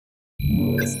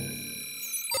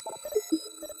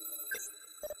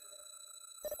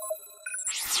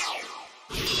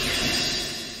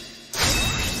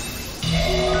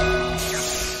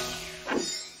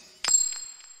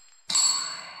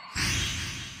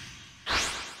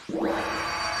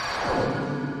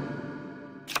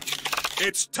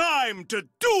It's time to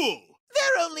duel!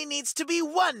 There only needs to be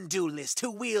one duelist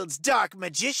who wields Dark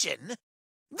Magician.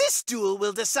 This duel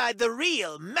will decide the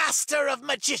real Master of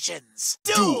Magicians.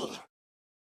 Duel!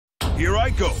 Here I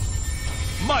go.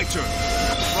 My turn.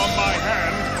 From my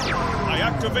hand, I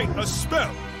activate a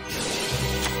spell.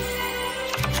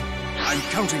 I'm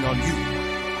counting on you.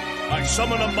 I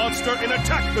summon a monster in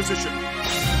attack position.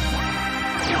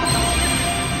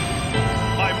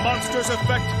 My monster's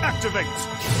effect activates.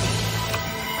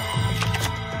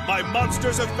 My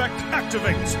monster's effect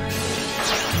activates.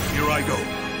 Here I go.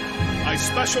 I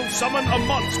special summon a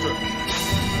monster.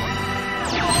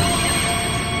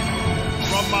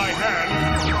 From my hand,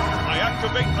 I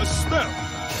activate a spell.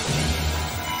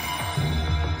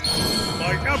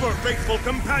 My ever-faithful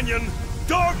companion,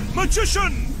 Dark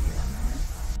Magician!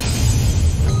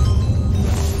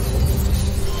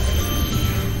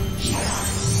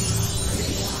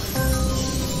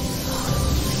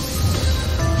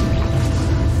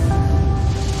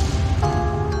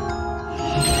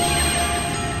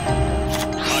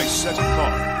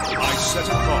 Set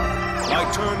a card.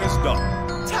 My turn is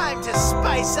done. Time to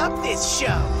spice up this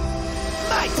show.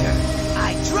 My turn.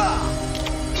 I draw.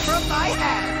 From my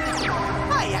hand,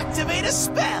 I activate a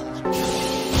spell.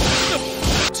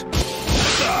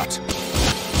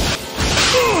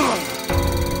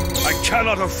 I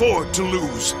cannot afford to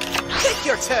lose. Take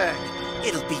your turn.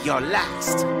 It'll be your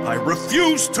last. I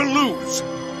refuse to lose.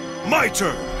 My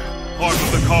turn. Part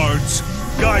of the cards.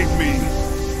 Guide me.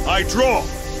 I draw.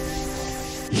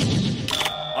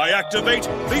 I activate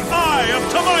the Eye of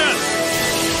Timaeus!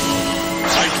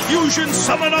 I fusion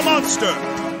summon a monster!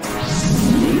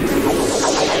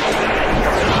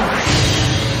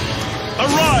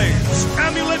 Arise,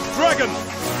 Amulet Dragon!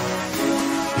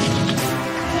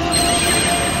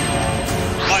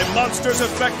 My monster's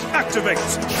effect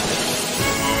activates!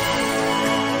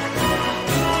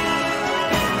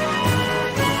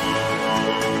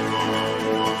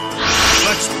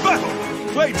 Let's battle!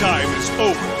 Playtime is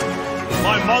over!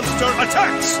 My monster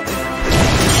attacks!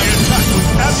 I attack with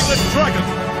Amulet Dragon!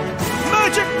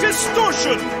 Magic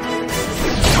Distortion!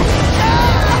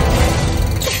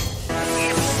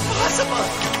 Impossible!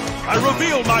 I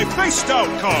reveal my face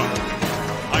down card!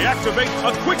 I activate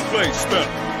a Quick Play spell!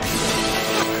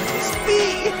 How could this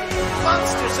be?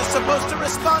 Monsters are supposed to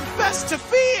respond best to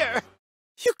fear!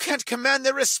 You can't command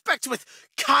their respect with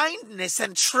kindness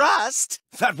and trust!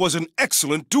 That was an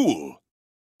excellent duel!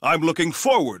 I'm looking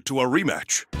forward to a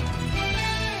rematch.